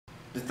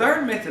The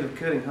third method of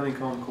cutting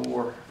honeycomb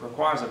core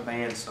requires a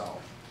bandsaw.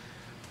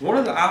 One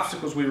of the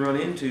obstacles we run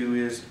into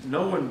is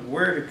knowing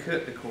where to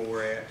cut the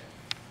core at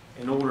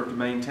in order to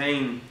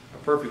maintain a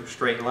perfect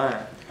straight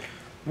line.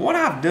 What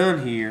I've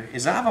done here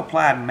is I've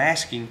applied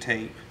masking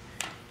tape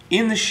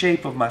in the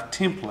shape of my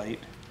template,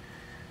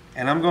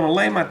 and I'm going to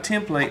lay my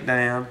template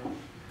down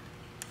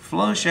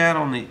flush out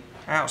on the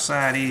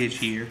outside edge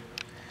here.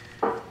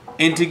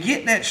 And to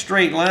get that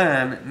straight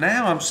line,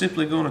 now I'm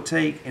simply going to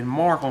take and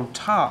mark on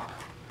top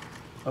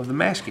of the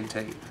masking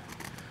tape.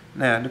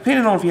 Now,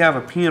 depending on if you have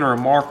a pen or a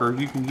marker,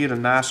 you can get a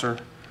nicer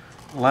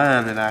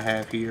line than I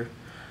have here.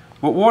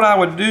 But what I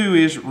would do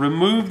is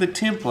remove the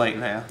template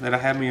now that I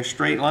have me a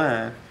straight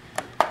line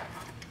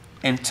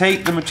and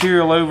take the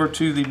material over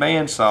to the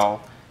bandsaw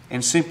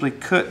and simply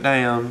cut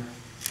down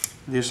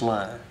this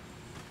line.